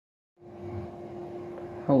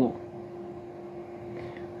Hello,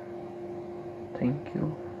 thank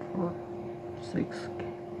you for 6k,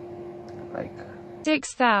 like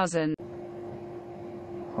 6,000.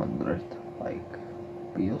 100 like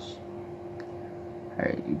views.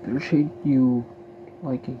 I appreciate you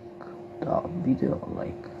liking the video,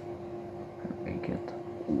 like I make it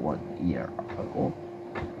 1 year ago.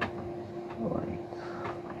 Like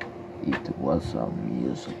it was a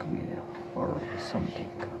music video or something,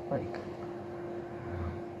 like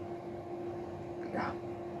yeah.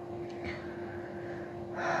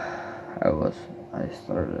 I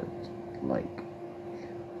started like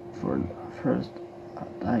for the first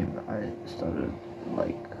time I started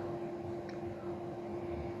like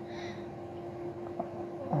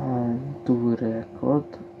to record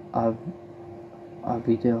a, a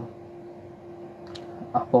video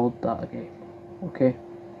about the game, okay,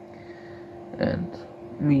 and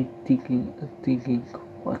me thinking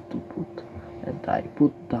what to put, and I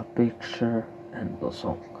put the picture and the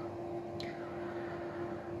song.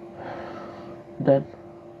 Then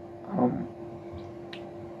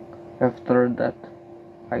after that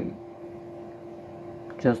I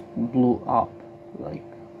just blew up, like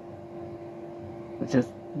just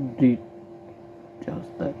did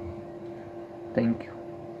just that. Thank you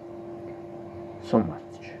so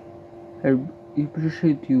much. I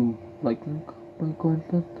appreciate you liking my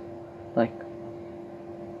content. Like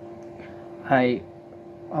I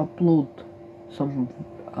upload some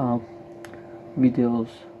videos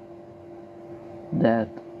that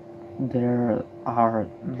there are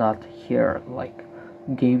not here, like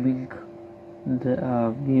gaming,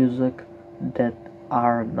 the music that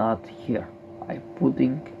are not here. I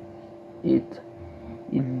putting it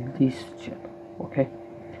in this channel, okay?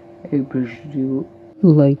 I appreciate you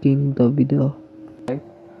liking the video.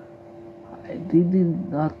 I did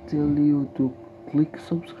not tell you to click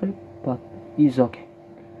subscribe, but it's okay.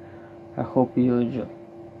 I hope you enjoy.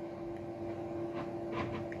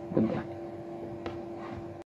 Goodbye.